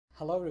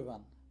Hello everyone.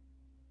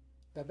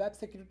 Web app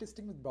security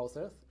testing with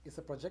browsers is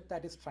a project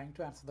that is trying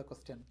to answer the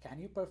question, can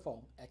you perform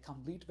a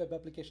complete web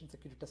application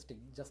security testing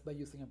just by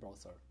using a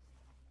browser?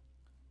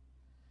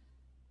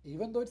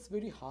 Even though it's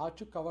very hard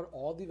to cover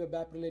all the web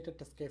app related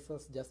test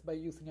cases just by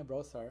using a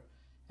browser,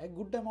 a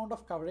good amount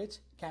of coverage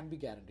can be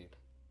guaranteed.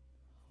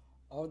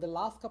 Over the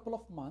last couple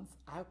of months,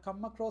 I have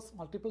come across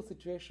multiple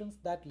situations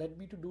that led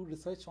me to do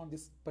research on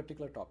this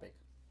particular topic.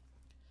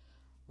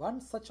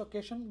 One such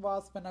occasion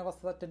was when I was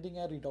attending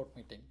a readout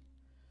meeting.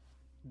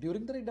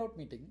 During the readout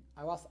meeting,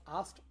 I was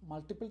asked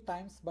multiple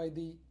times by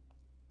the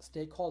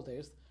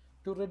stakeholders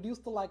to reduce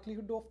the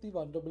likelihood of the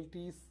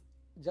vulnerabilities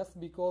just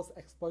because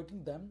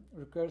exploiting them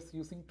requires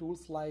using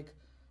tools like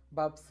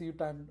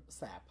Bubsuit and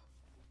SAP.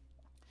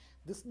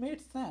 This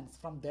made sense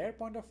from their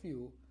point of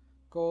view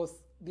because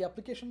the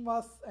application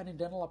was an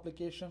internal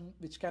application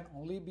which can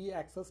only be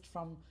accessed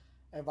from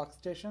a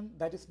workstation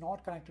that is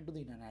not connected to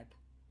the internet.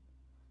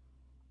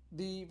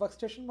 The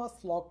workstation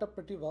was locked up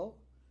pretty well,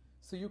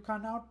 so you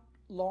cannot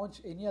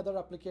launch any other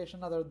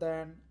application other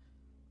than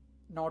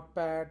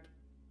Notepad,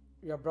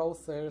 your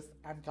browsers,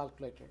 and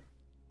calculator.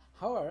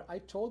 However, I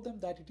told them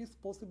that it is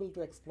possible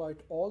to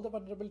exploit all the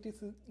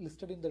vulnerabilities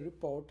listed in the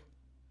report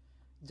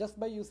just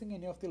by using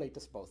any of the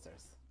latest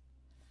browsers.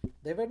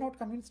 They were not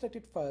convinced at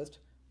it first,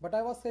 but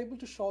I was able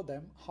to show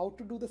them how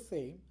to do the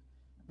same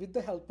with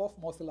the help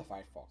of Mozilla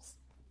Firefox.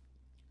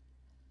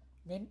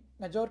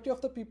 Majority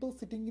of the people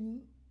sitting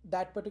in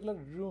that particular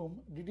room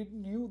didn't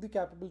knew the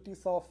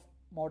capabilities of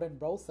modern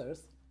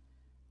browsers,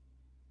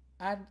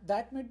 and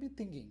that made me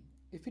thinking,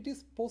 if it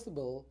is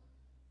possible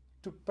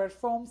to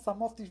perform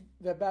some of the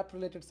web app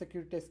related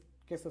security test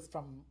cases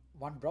from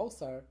one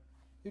browser,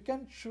 you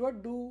can sure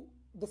do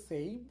the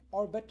same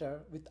or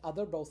better with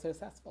other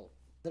browsers as well.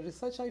 The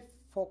research I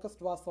focused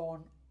was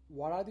on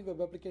what are the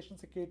web application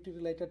security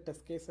related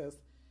test cases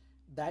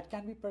that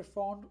can be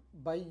performed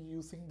by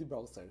using the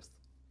browsers.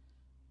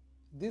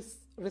 This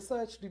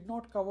research did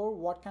not cover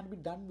what can be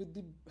done with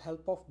the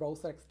help of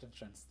browser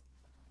extensions.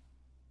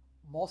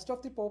 Most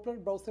of the popular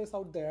browsers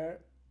out there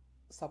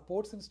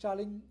supports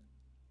installing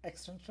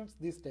extensions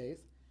these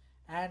days,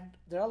 and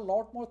there are a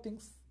lot more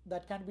things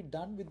that can be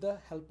done with the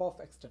help of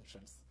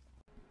extensions.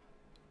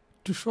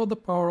 To show the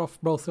power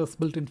of browsers'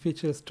 built-in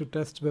features to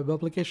test web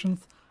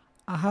applications,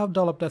 I have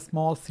developed a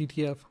small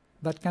CTF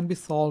that can be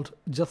solved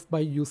just by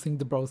using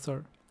the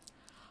browser.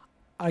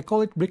 I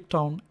call it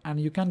Bricktown, and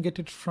you can get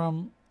it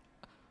from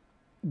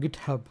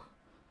GitHub.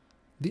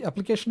 The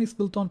application is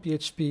built on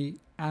PHP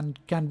and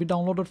can be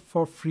downloaded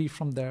for free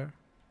from there.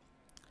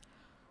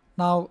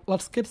 Now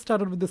let's get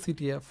started with the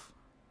CTF.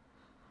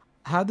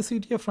 I have the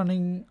CTF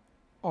running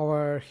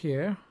over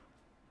here.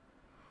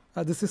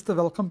 This is the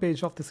welcome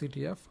page of the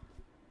CTF.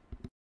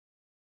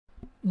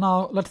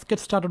 Now let's get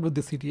started with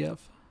the CTF.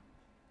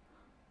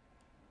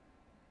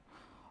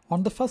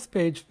 On the first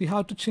page, we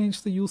have to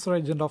change the user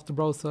agent of the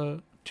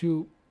browser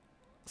to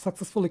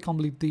successfully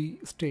complete the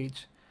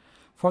stage.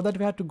 For that,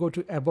 we have to go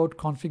to about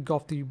config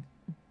of the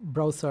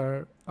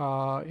browser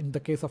in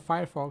the case of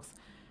Firefox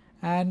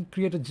and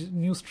create a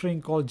new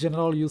string called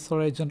general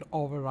user agent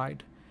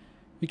override.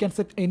 We can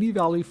set any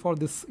value for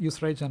this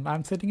user agent.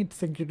 I'm setting it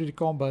security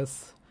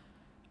compass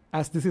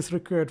as this is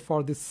required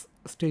for this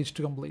stage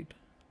to complete.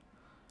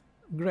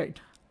 Great.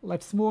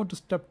 Let's move on to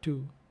step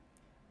 2.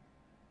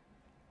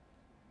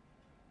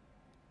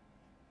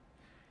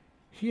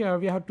 Here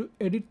we have to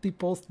edit the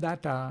post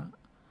data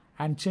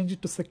and change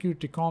it to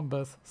security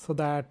compass so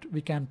that we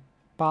can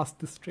pass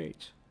this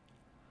stage.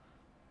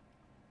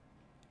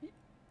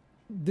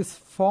 This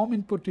form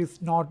input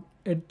is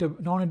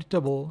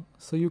non-editable,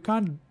 so you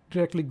can't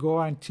directly go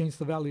and change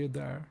the value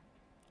there.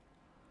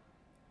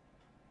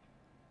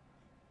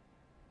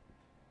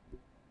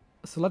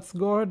 So let's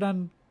go ahead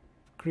and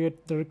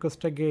create the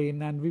request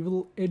again, and we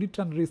will edit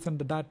and resend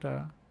the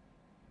data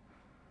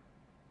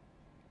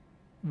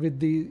with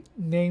the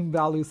name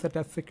value set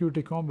as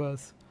security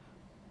compass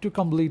to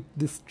complete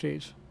this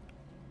stage.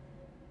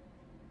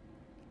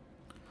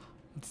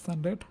 Let's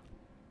send it.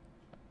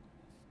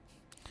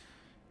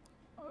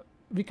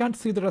 We can't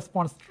see the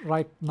response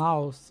right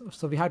now,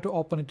 so we have to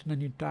open it in a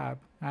new tab,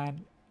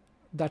 and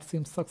that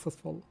seems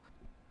successful.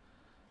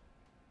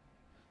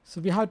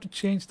 So we have to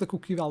change the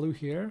cookie value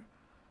here.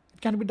 It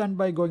can be done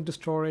by going to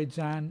storage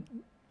and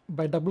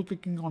by double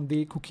clicking on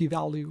the cookie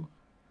value,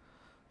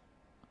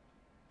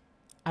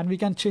 and we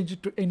can change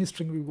it to any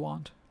string we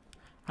want.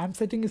 I'm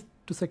setting it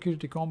to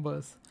security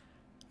compass,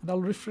 and I'll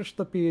refresh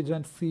the page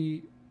and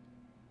see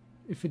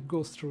if it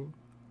goes through.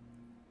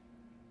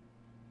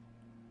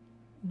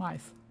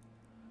 Nice.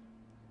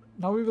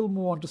 Now we will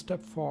move on to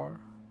step 4.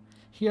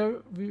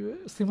 Here,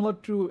 similar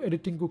to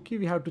editing cookie,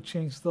 we have to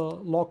change the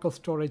local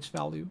storage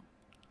value.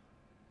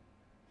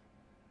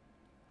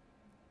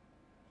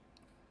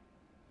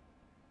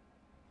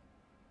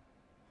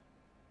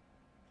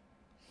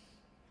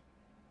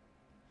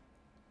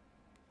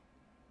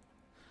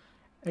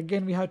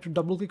 Again, we have to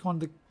double click on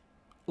the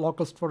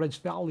local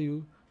storage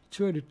value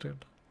to edit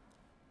it.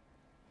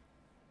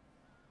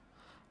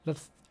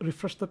 Let's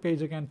refresh the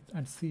page again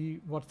and see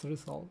what's the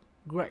result.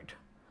 Great.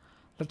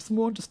 Let's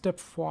move on to step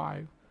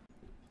 5.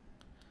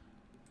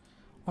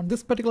 On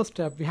this particular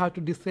step, we have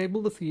to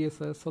disable the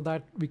CSS so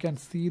that we can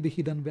see the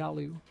hidden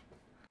value.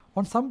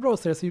 On some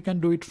browsers, you can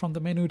do it from the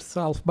menu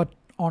itself, but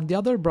on the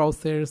other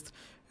browsers,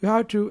 you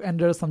have to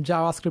enter some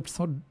JavaScripts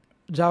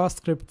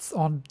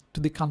on to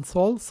the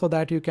console so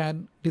that you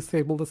can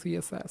disable the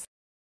CSS.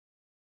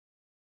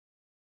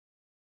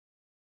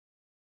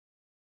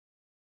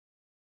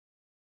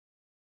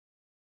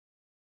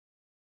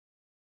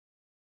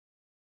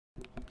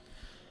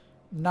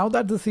 Now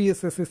that the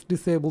CSS is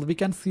disabled, we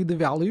can see the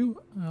value.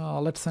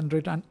 Let's enter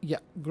it, and yeah,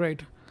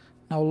 great.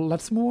 Now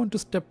let's move on to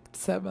step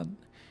 7.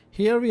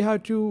 Here we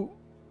have to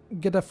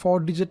get a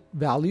 4-digit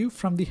value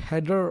from the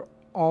header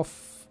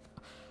of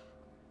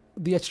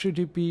the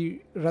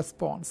HTTP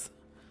response.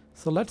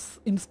 So let's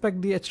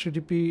inspect the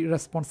HTTP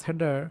response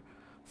header.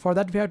 For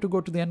that, we have to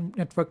go to the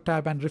network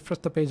tab and refresh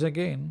the page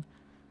again.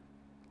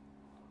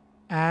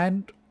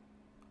 And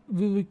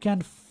we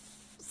can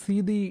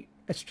see the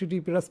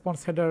HTTP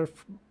response header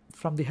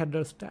from the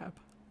headers tab.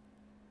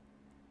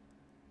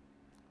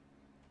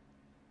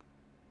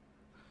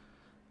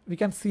 We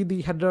can see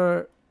the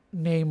header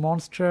name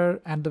monster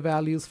and the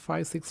value is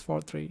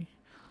 5643.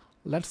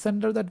 Let's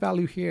enter that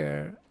value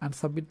here and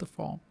submit the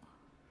form.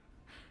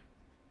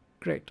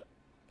 Great.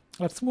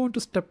 Let's move on to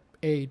step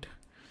 8.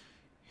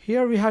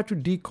 Here we have to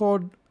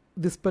decode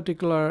this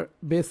particular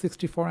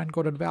base64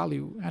 encoded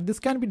value, and this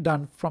can be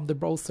done from the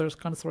browser's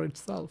console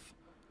itself.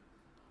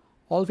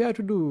 All we have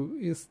to do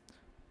is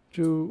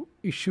to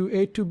issue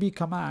a to b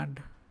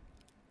command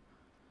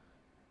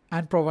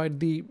and provide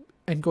the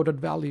encoded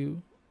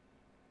value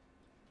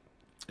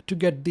to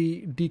get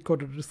the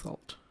decoded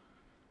result.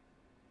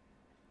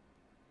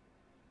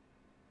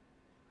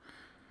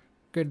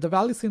 Okay, the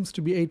value seems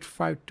to be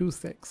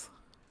 8526.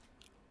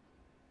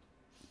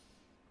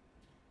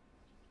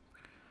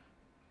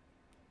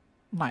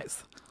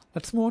 Nice.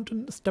 Let's move on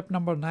to step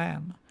number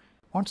 9.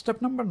 On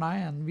step number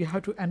 9, we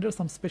have to enter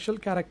some special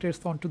characters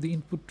onto the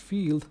input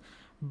field,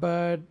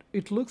 but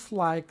it looks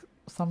like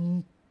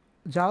some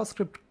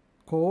JavaScript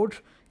code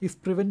is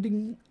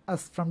preventing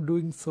us from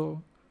doing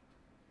so.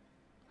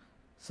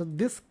 So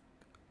this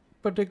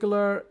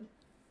particular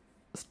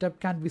step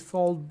can be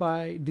solved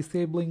by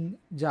disabling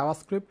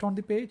JavaScript on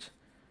the page,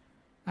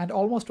 and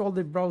almost all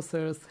the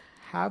browsers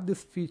have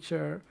this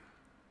feature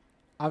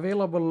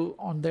available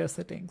on their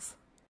settings.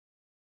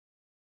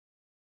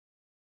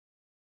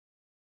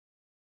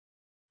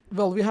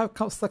 Well, we have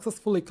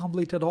successfully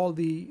completed all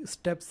the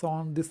steps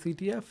on this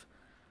CTF.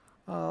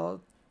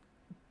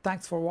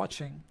 Thanks for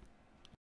watching.